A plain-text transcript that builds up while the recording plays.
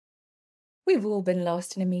We've all been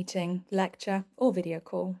lost in a meeting, lecture, or video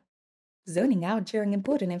call, zoning out during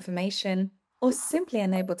important information, or simply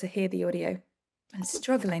unable to hear the audio and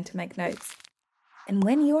struggling to make notes. And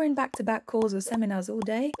when you're in back-to-back calls or seminars all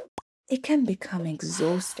day, it can become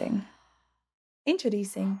exhausting.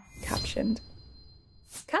 Introducing Captioned.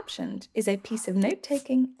 Captioned is a piece of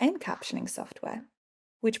note-taking and captioning software,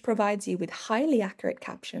 which provides you with highly accurate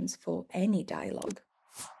captions for any dialogue.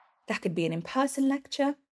 That could be an in-person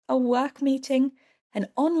lecture, a work meeting, an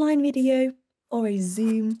online video, or a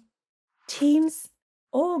Zoom, Teams,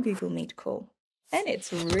 or Google Meet call. And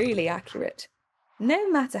it's really accurate, no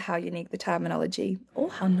matter how unique the terminology or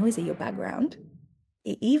how noisy your background.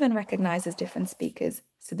 It even recognizes different speakers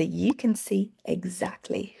so that you can see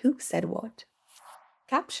exactly who said what.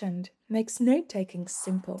 Captioned makes note-taking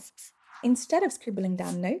simple. Instead of scribbling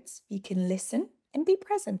down notes, you can listen and be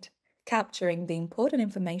present, capturing the important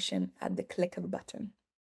information at the click of a button.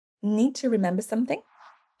 Need to remember something?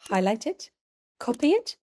 Highlight it, copy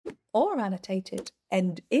it, or annotate it.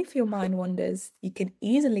 And if your mind wanders, you can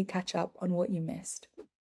easily catch up on what you missed.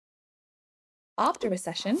 After a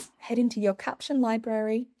session, head into your Caption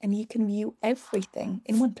Library and you can view everything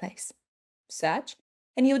in one place. Search,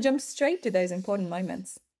 and you'll jump straight to those important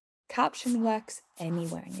moments. Caption works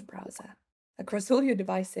anywhere in your browser, across all your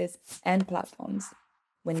devices and platforms.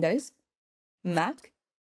 Windows, Mac,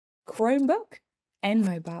 Chromebook, and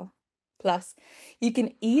mobile. Plus, you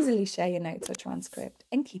can easily share your notes or transcript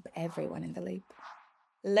and keep everyone in the loop.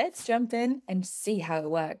 Let's jump in and see how it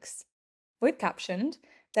works. With Captioned,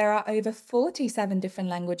 there are over 47 different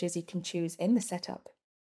languages you can choose in the setup.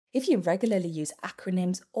 If you regularly use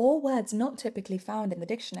acronyms or words not typically found in the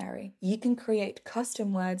dictionary, you can create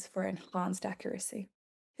custom words for enhanced accuracy.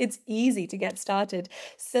 It's easy to get started.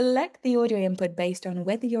 Select the audio input based on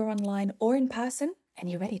whether you're online or in person, and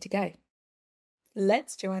you're ready to go.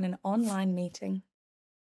 Let's join an online meeting.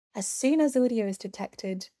 As soon as audio is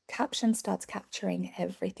detected, Caption starts capturing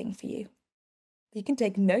everything for you. You can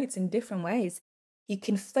take notes in different ways. You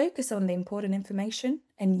can focus on the important information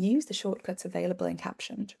and use the shortcuts available in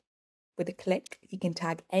Captioned. With a click, you can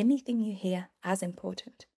tag anything you hear as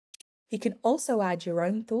important. You can also add your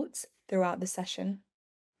own thoughts throughout the session,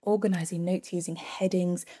 organizing notes using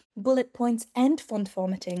headings, bullet points, and font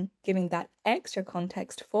formatting, giving that extra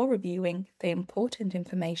context for reviewing the important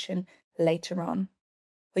information later on.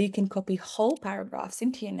 Or you can copy whole paragraphs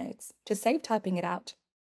into your notes to save typing it out.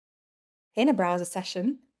 In a browser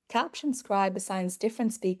session, Caption Scribe assigns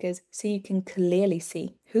different speakers so you can clearly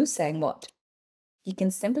see who's saying what. You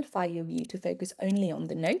can simplify your view to focus only on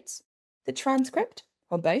the notes, the transcript,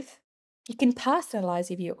 or both. You can personalize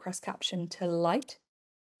your view across Caption to light,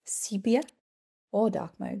 sepia, or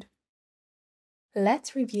dark mode.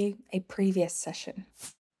 Let's review a previous session.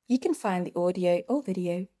 You can find the audio or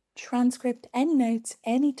video, transcript, and notes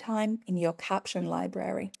anytime in your Caption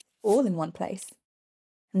library, all in one place.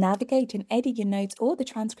 Navigate and edit your notes or the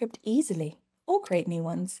transcript easily, or create new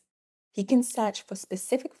ones. You can search for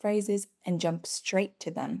specific phrases and jump straight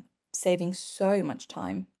to them, saving so much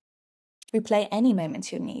time. Replay any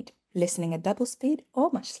moments you'll need, listening at double speed or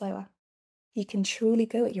much slower. You can truly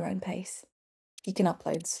go at your own pace. You can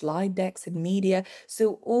upload slide decks and media,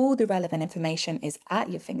 so all the relevant information is at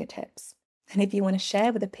your fingertips. And if you want to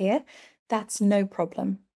share with a peer, that's no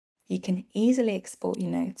problem. You can easily export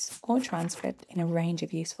your notes or transcript in a range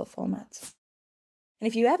of useful formats. And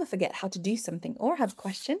if you ever forget how to do something or have a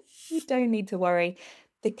question, you don't need to worry.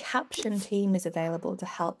 The Caption team is available to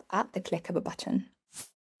help at the click of a button.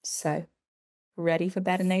 So, ready for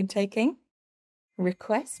better note-taking?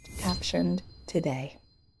 Request Captioned today.